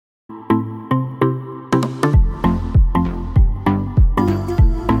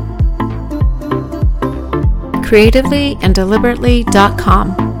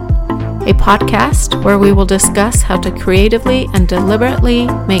creativelyanddeliberately.com, a podcast where we will discuss how to creatively and deliberately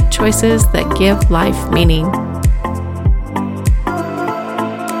make choices that give life meaning.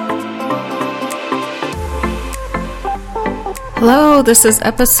 Hello, this is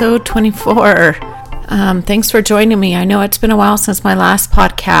episode 24. Thanks for joining me. I know it's been a while since my last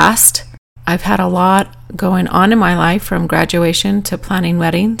podcast. I've had a lot going on in my life, from graduation to planning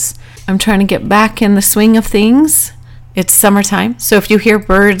weddings. I'm trying to get back in the swing of things. It's summertime, so if you hear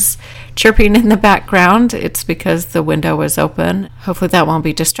birds chirping in the background, it's because the window was open. Hopefully that won't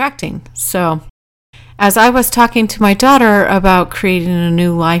be distracting. So, as I was talking to my daughter about creating a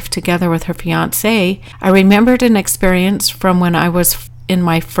new life together with her fiancé, I remembered an experience from when I was in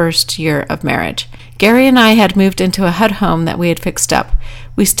my first year of marriage. Gary and I had moved into a HUD home that we had fixed up.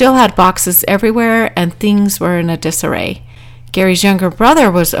 We still had boxes everywhere and things were in a disarray. Gary's younger brother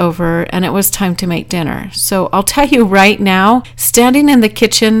was over and it was time to make dinner. So I'll tell you right now, standing in the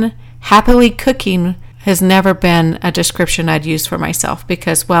kitchen, happily cooking has never been a description I'd use for myself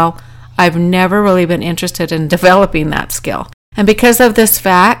because, well, I've never really been interested in developing that skill. And because of this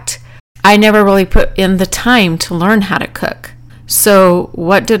fact, I never really put in the time to learn how to cook. So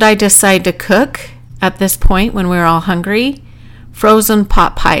what did I decide to cook at this point when we were all hungry? Frozen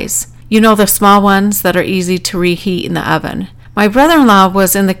pot pies. You know, the small ones that are easy to reheat in the oven. My brother-in-law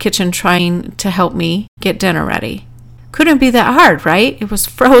was in the kitchen trying to help me get dinner ready. Couldn't be that hard, right? It was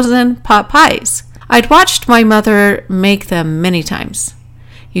frozen pot pies. I'd watched my mother make them many times.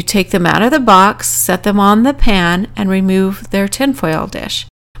 You take them out of the box, set them on the pan, and remove their tinfoil dish.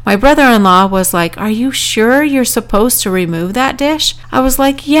 My brother-in-law was like, "Are you sure you're supposed to remove that dish?" I was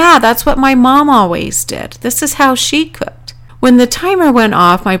like, "Yeah, that's what my mom always did. This is how she cooked." When the timer went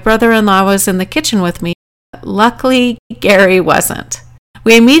off, my brother-in-law was in the kitchen with me. Luckily, Gary wasn't.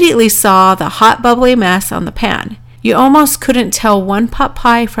 We immediately saw the hot, bubbly mess on the pan. You almost couldn't tell one pot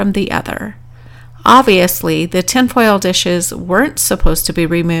pie from the other. Obviously, the tinfoil dishes weren't supposed to be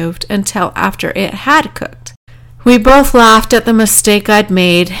removed until after it had cooked. We both laughed at the mistake I'd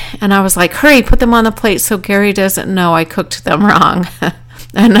made, and I was like, "Hurry, put them on the plate so Gary doesn't know I cooked them wrong."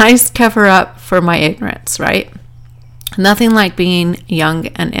 A nice cover-up for my ignorance, right? Nothing like being young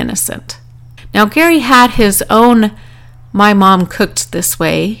and innocent. Now, Gary had his own "my mom cooked this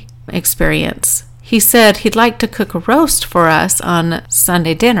way" experience. He said he'd like to cook a roast for us on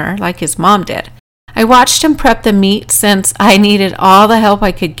Sunday dinner like his mom did. I watched him prep the meat since I needed all the help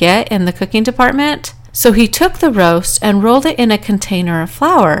I could get in the cooking department. So he took the roast and rolled it in a container of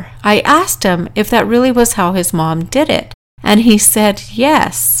flour. I asked him if that really was how his mom did it, and he said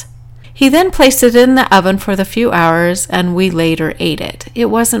yes. He then placed it in the oven for the few hours, and we later ate it. It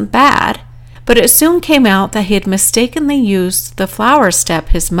wasn't bad, but it soon came out that he had mistakenly used the flour step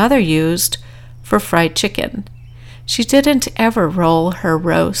his mother used for fried chicken. She didn't ever roll her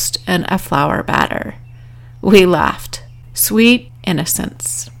roast in a flour batter. We laughed. Sweet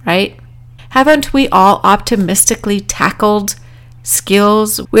innocence, right? Haven't we all optimistically tackled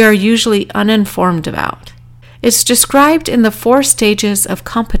skills we are usually uninformed about? It's described in the 4 stages of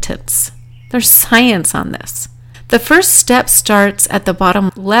competence. There's science on this. The first step starts at the bottom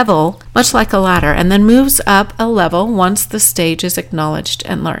level, much like a ladder, and then moves up a level once the stage is acknowledged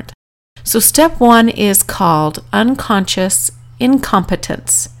and learned. So step 1 is called unconscious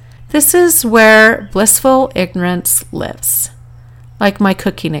incompetence. This is where blissful ignorance lives. Like my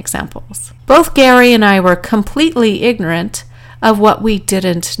cooking examples. Both Gary and I were completely ignorant of what we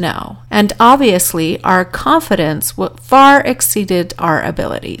didn't know, and obviously our confidence far exceeded our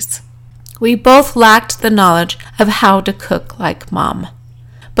abilities. We both lacked the knowledge of how to cook like Mom,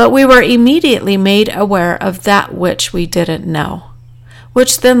 but we were immediately made aware of that which we didn't know,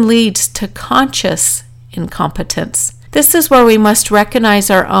 which then leads to conscious incompetence. This is where we must recognize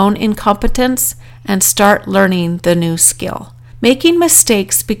our own incompetence and start learning the new skill. Making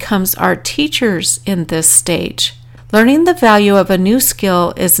mistakes becomes our teachers in this stage. Learning the value of a new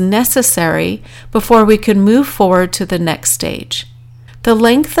skill is necessary before we can move forward to the next stage. The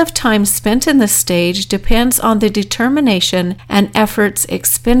length of time spent in this stage depends on the determination and efforts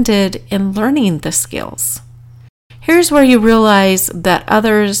expended in learning the skills. Here's where you realize that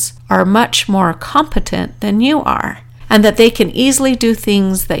others are much more competent than you are, and that they can easily do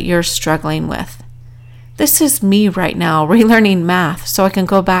things that you're struggling with. This is me right now, relearning math so I can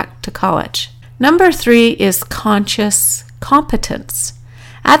go back to college. Number 3 is conscious competence.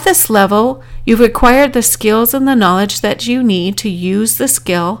 At this level, you've acquired the skills and the knowledge that you need to use the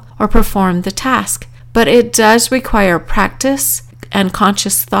skill or perform the task, but it does require practice and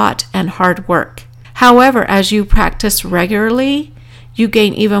conscious thought and hard work. However, as you practice regularly, you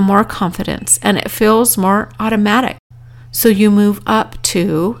gain even more confidence and it feels more automatic. So you move up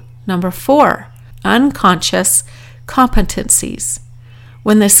to number 4, unconscious competencies.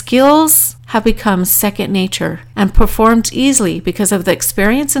 When the skills have become second nature and performed easily because of the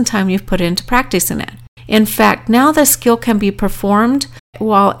experience and time you've put into practicing it. In fact, now the skill can be performed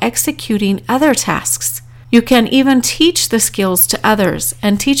while executing other tasks. You can even teach the skills to others,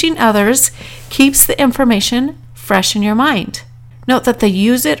 and teaching others keeps the information fresh in your mind. Note that the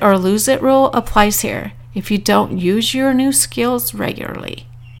use it or lose it rule applies here if you don't use your new skills regularly.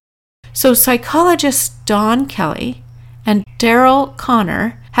 So psychologists Don Kelly and Daryl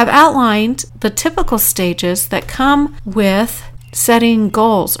Connor have outlined the typical stages that come with setting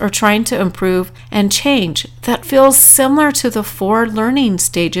goals or trying to improve and change that feels similar to the 4 learning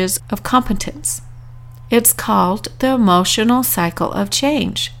stages of competence. It's called the emotional cycle of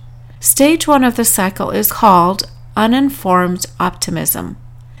change. Stage 1 of the cycle is called uninformed optimism.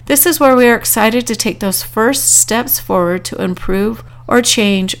 This is where we are excited to take those first steps forward to improve or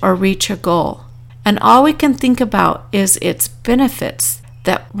change or reach a goal. And all we can think about is its benefits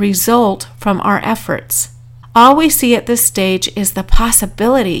that result from our efforts. All we see at this stage is the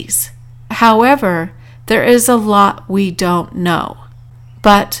possibilities. However, there is a lot we don't know.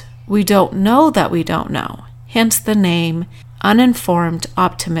 But we don't know that we don't know. Hence the name uninformed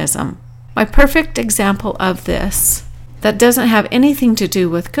optimism. My perfect example of this that doesn't have anything to do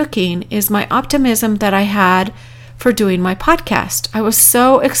with cooking is my optimism that I had for doing my podcast. I was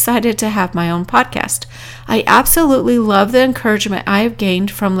so excited to have my own podcast. I absolutely love the encouragement I have gained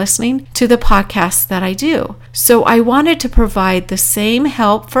from listening to the podcasts that I do. So I wanted to provide the same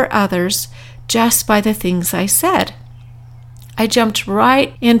help for others just by the things I said. I jumped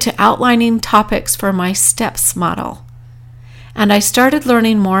right into outlining topics for my STEPS model. And I started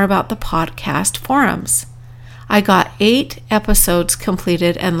learning more about the podcast forums. I got 8 episodes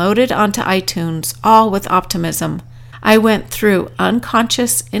completed and loaded onto iTunes, all with optimism. I went through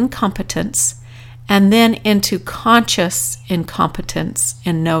unconscious incompetence and then into conscious incompetence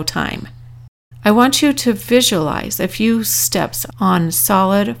in no time. I want you to visualize a few steps on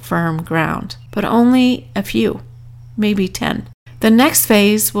solid, firm ground, but only a few, maybe 10. The next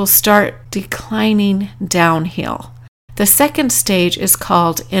phase will start declining downhill. The second stage is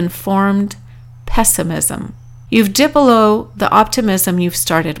called informed pessimism. You've dipped below the optimism you've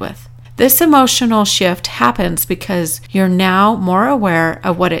started with. This emotional shift happens because you're now more aware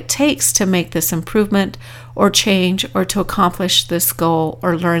of what it takes to make this improvement or change or to accomplish this goal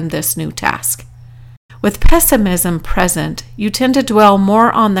or learn this new task. With pessimism present, you tend to dwell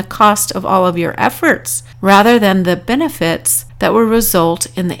more on the cost of all of your efforts rather than the benefits that will result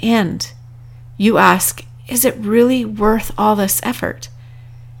in the end. You ask, is it really worth all this effort?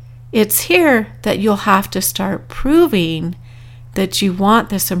 It's here that you'll have to start proving that you want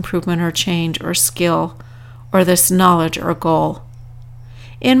this improvement or change or skill or this knowledge or goal.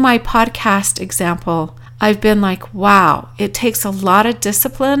 In my podcast example, I've been like, wow, it takes a lot of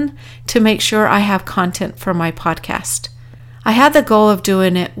discipline to make sure I have content for my podcast. I had the goal of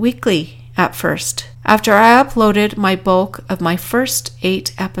doing it weekly at first, after I uploaded my bulk of my first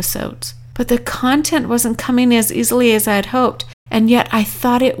 8 episodes. But the content wasn't coming as easily as I had hoped, and yet I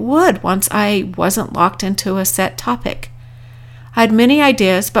thought it would once I wasn't locked into a set topic. I had many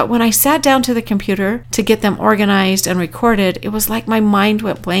ideas, but when I sat down to the computer to get them organized and recorded, it was like my mind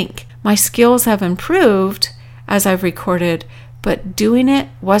went blank. My skills have improved as I've recorded, but doing it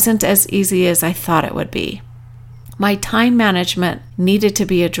wasn't as easy as I thought it would be. My time management needed to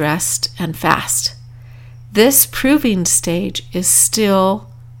be addressed and fast. This proving stage is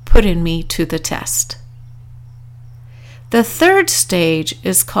still putting me to the test. The third stage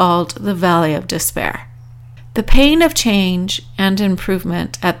is called the Valley of Despair. The pain of change and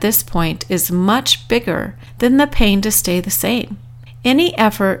improvement at this point is much bigger than the pain to stay the same. Any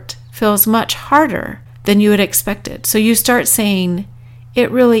effort feels much harder than you had expected, so you start saying,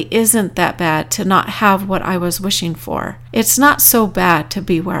 it really isn't that bad to not have what I was wishing for. It's not so bad to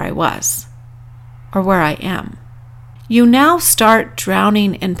be where I was, or where I am. You now start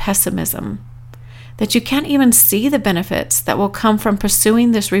drowning in pessimism, that you can't even see the benefits that will come from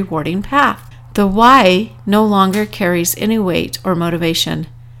pursuing this rewarding path. The why no longer carries any weight or motivation.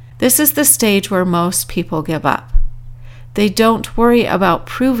 This is the stage where most people give up. They don't worry about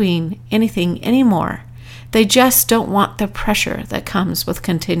proving anything anymore. They just don't want the pressure that comes with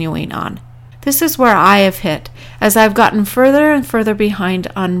continuing on. This is where I have hit as I've gotten further and further behind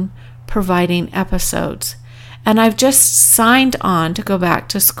on providing episodes. And I've just signed on to go back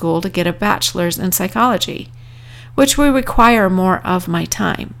to school to get a bachelor's in psychology, which will require more of my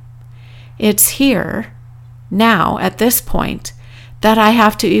time. It's here, now, at this point, that I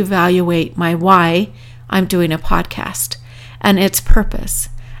have to evaluate my why I'm doing a podcast and its purpose,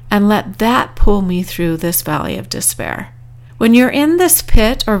 and let that pull me through this valley of despair. When you're in this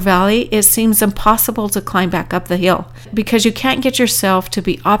pit or valley, it seems impossible to climb back up the hill because you can't get yourself to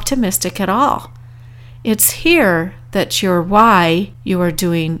be optimistic at all. It's here that your why you are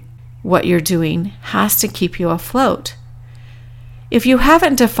doing what you're doing has to keep you afloat. If you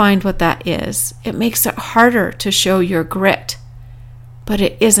haven't defined what that is, it makes it harder to show your grit, but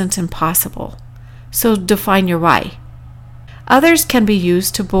it isn't impossible. So define your why. Others can be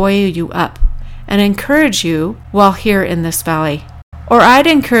used to buoy you up and encourage you while here in this valley. Or I'd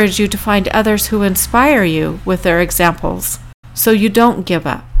encourage you to find others who inspire you with their examples so you don't give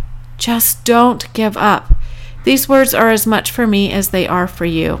up. Just don't give up. These words are as much for me as they are for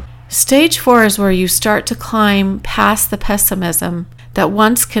you. Stage 4 is where you start to climb past the pessimism that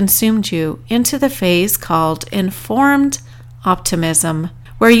once consumed you into the phase called informed optimism,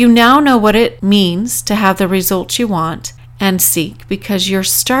 where you now know what it means to have the results you want and seek because you're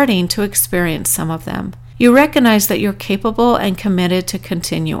starting to experience some of them. You recognize that you're capable and committed to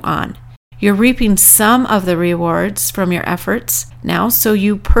continue on. You're reaping some of the rewards from your efforts now, so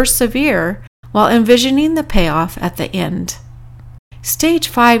you persevere while envisioning the payoff at the end. Stage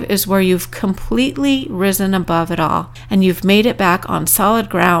 5 is where you've completely risen above it all and you've made it back on solid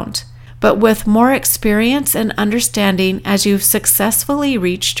ground, but with more experience and understanding as you've successfully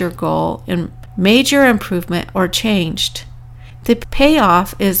reached your goal and made your improvement or changed. The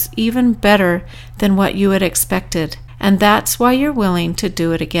payoff is even better than what you had expected, and that's why you're willing to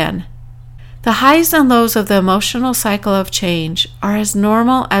do it again. The highs and lows of the emotional cycle of change are as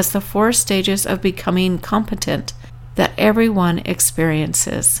normal as the 4 stages of becoming competent that everyone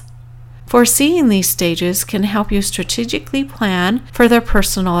experiences. Foreseeing these stages can help you strategically plan for their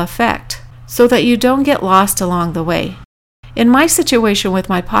personal effect so that you don't get lost along the way. In my situation with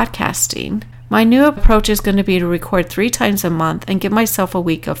my podcasting, my new approach is going to be to record 3 times a month and give myself a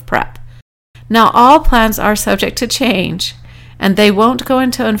week of prep. Now, all plans are subject to change, and they won't go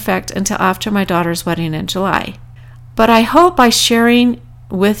into effect until after my daughter's wedding in July. But I hope by sharing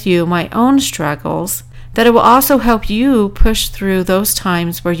with you my own struggles that it will also help you push through those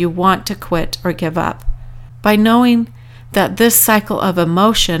times where you want to quit or give up. By knowing that this cycle of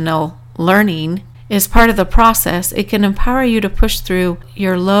emotional learning is part of the process, it can empower you to push through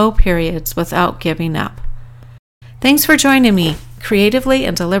your low periods without giving up. Thanks for joining me,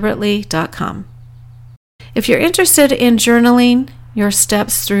 creativelyandDeliberately.com. If you're interested in journaling your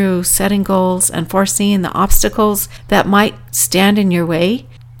steps through setting goals and foreseeing the obstacles that might stand in your way,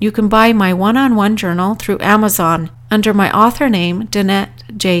 you can buy my one-on-one journal through Amazon under my author name, Danette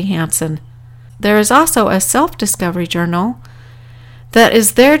J. Hansen. There is also a self-discovery journal that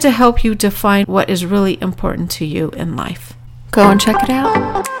is there to help you define what is really important to you in life. Go and check it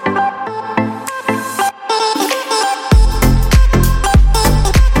out.